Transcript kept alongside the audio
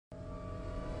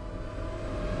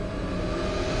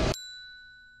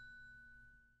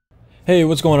Hey,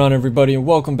 what's going on everybody, and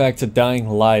welcome back to Dying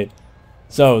Light.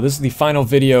 So, this is the final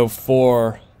video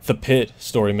for the Pit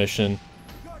story mission.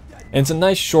 And it's a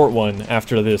nice short one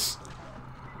after this.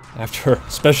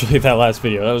 Especially that last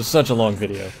video. That was such a long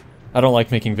video. I don't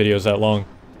like making videos that long.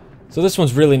 So this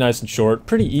one's really nice and short.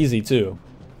 Pretty easy too.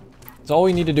 So all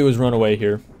we need to do is run away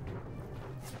here.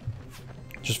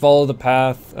 Just follow the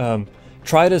path.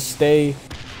 Try to stay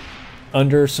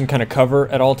under some kind of cover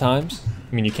at all times.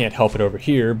 I mean, you can't help it over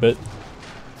here, but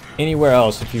anywhere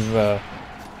else, if you've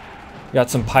got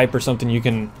some pipe or something you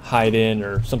can hide in,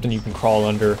 or something you can crawl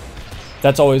under,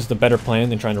 that's always the better plan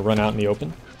than trying to run out in the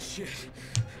open. Shit,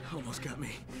 almost got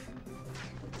me.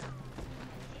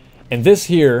 And this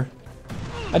here,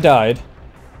 I died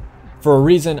for a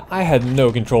reason I had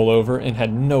no control over and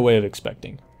had no way of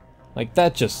expecting. Like,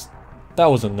 that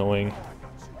was annoying.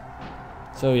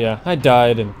 So yeah, I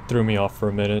died and threw me off for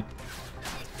a minute.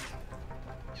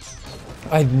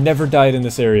 I'd never died in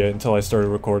this area until I started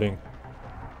recording.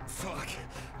 Fuck.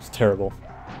 It's terrible.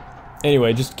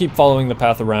 Anyway, just keep following the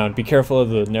path around. Be careful of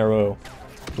the narrow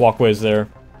walkways there.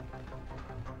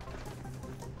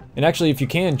 And actually, if you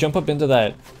can, jump up into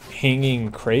that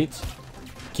hanging crate.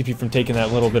 Keep you from taking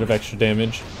that little bit of extra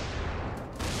damage.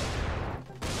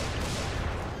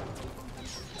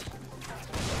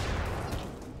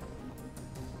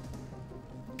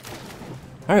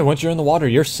 Alright, once you're in the water,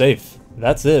 you're safe.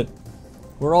 That's it.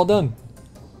 We're all done.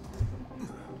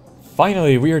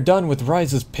 Finally, we are done with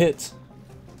Rise's Pit.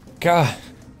 God.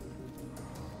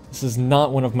 This is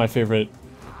not one of my favorite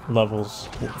levels.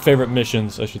 Favorite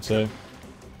missions, I should say.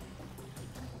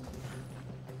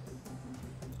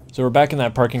 So we're back in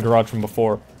that parking garage from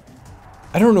before.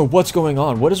 I don't know what's going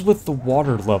on. What is with the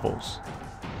water levels?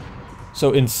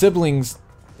 So in Siblings,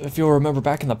 if you'll remember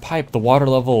back in the pipe, the water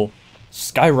level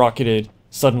skyrocketed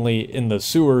suddenly in the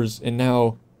sewers, and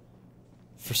now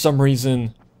for some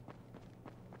reason,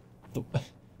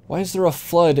 why is there a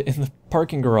flood in the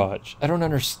parking garage? I don't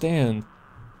understand.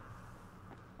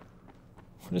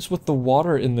 What is with the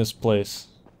water in this place?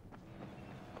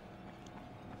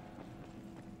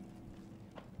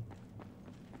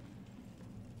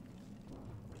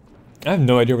 I have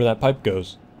no idea where that pipe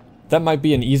goes. That might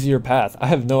be an easier path. I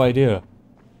have no idea.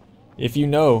 If you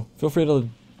know, feel free to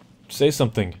say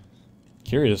something.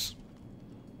 Curious.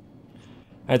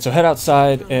 Alright, so head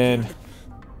outside and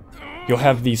you'll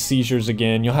have these seizures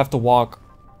again. You'll have to walk.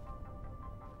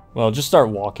 Well, just start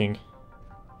walking.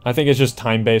 I think it's just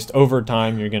time-based. Over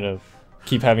time, you're gonna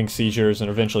keep having seizures and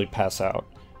eventually pass out.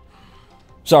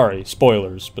 Sorry,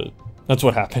 spoilers, but that's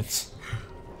what happens.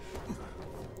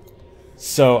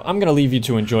 So, I'm gonna leave you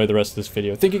to enjoy the rest of this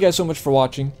video. Thank you guys so much for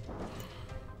watching.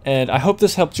 And I hope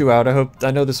this helped you out.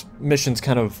 I know this mission's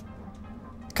kind of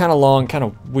long, kind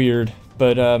of weird,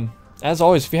 but as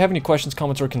always, if you have any questions,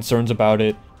 comments, or concerns about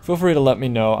it, feel free to let me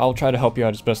know. I'll try to help you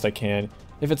out as best I can.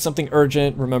 If it's something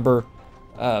urgent, remember,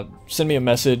 send me a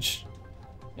message,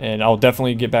 and I'll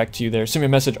definitely get back to you there. Send me a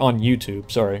message on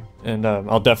YouTube, sorry, and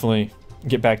I'll definitely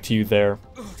get back to you there.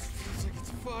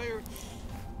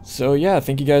 So yeah,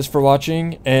 thank you guys for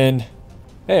watching, and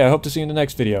hey, I hope to see you in the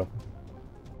next video.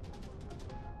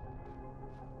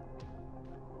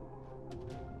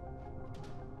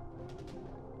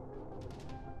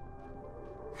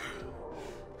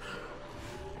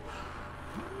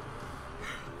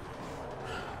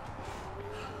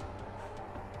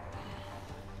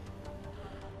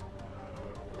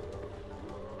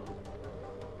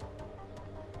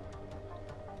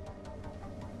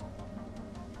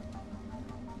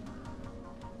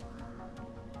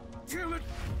 Damn it!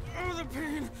 Oh, the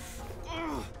pain!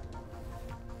 Oh.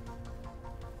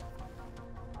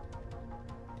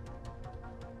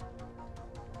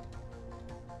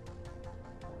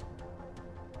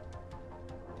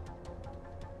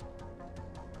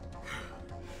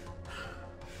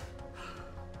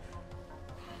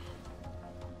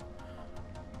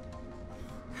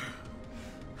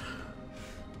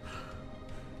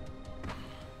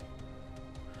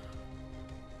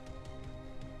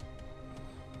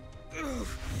 Oh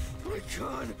my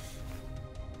God!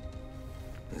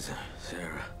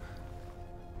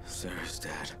 Sarah's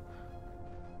dead.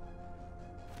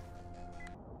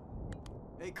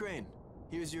 Hey Crane,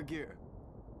 here's your gear.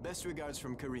 Best regards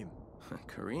from Kareem.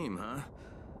 Kareem, huh?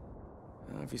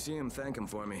 If you see him, thank him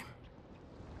for me.